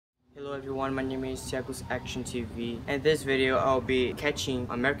everyone, my name is Thiago'sAction TV. In this video, I'll be catching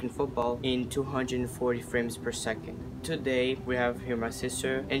American football in 240 frames per second. Today, we have here my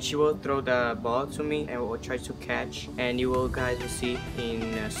sister, and she will throw the ball to me and we'll try to catch, and you guys will see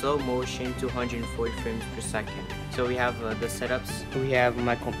in slow motion 240 frames per second. So we have the setups. We have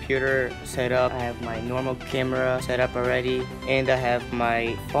my computer set up, I have my normal camera set up already, and I have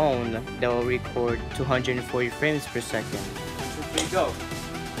my phone that will record 240 frames per second. 2, 3, go!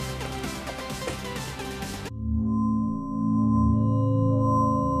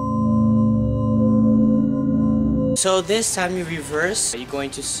 So this time you reverse, you're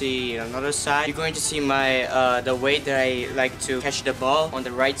going to see another side. You're going to see my the way that I like to catch the ball on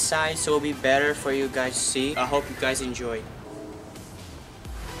the right side, so it'll be better for you guys to see. I hope you guys enjoy.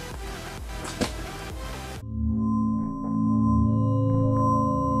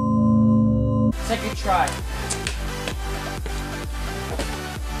 Second try.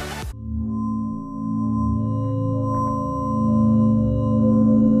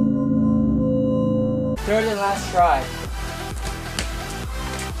 Third and last try.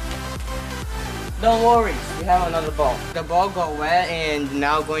 Don't worry, we have another ball. The ball got wet, and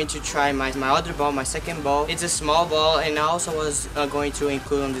now going to try my other ball, my second ball. It's a small ball, and I also was going to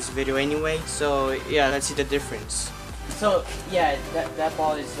include on this video anyway. So yeah, let's see the difference. So yeah, that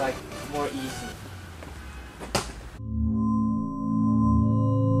ball is like more easy.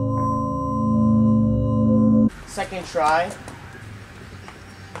 Second try.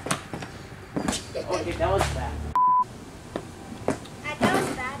 Okay, that was bad. That was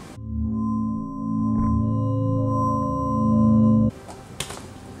bad.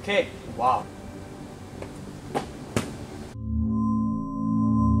 Okay, wow.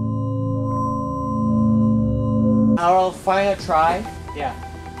 Our final try. Yeah,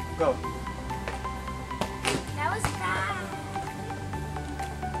 go. That was bad.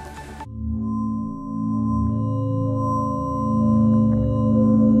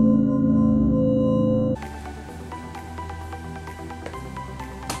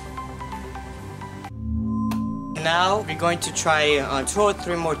 Now we're going to try 2 or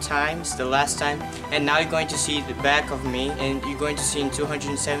 3 more times, the last time, and now you're going to see the back of me, and you're going to see in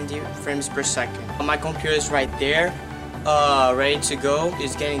 270 frames per second. My computer is right there, ready to go.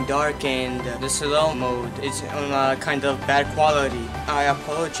 It's getting dark, and the slow mode is on a kind of bad quality. I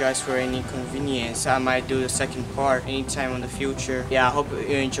apologize for any inconvenience. I might do the second part anytime in the future. Yeah, I hope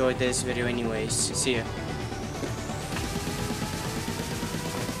you enjoyed this video anyways. See ya.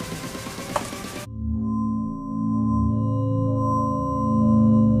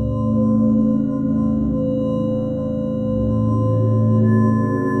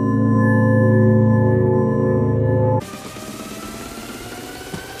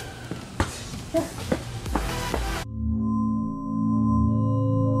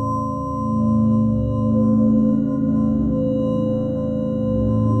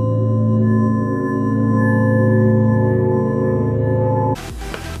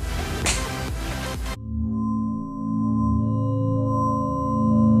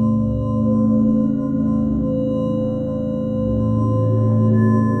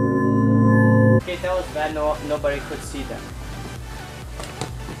 That was bad, nobody could see that.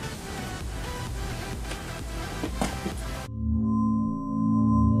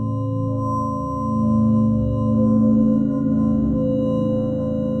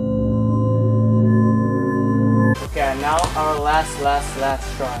 Okay, now our last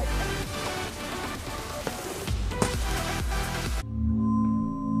try.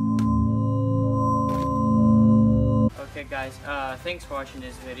 Okay guys, thanks for watching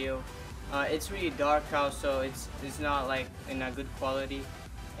this video. It's really dark out, so it's not like in a good quality,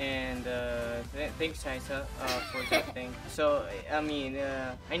 and thanks Rayssa for that thing. So I mean,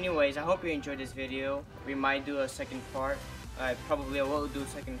 anyways, I hope you enjoyed this video. We might do a second part. I will do a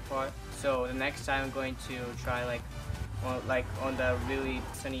second part. So the next time I'm going to try like on the really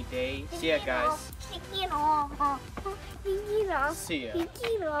sunny day. See ya guys. See ya.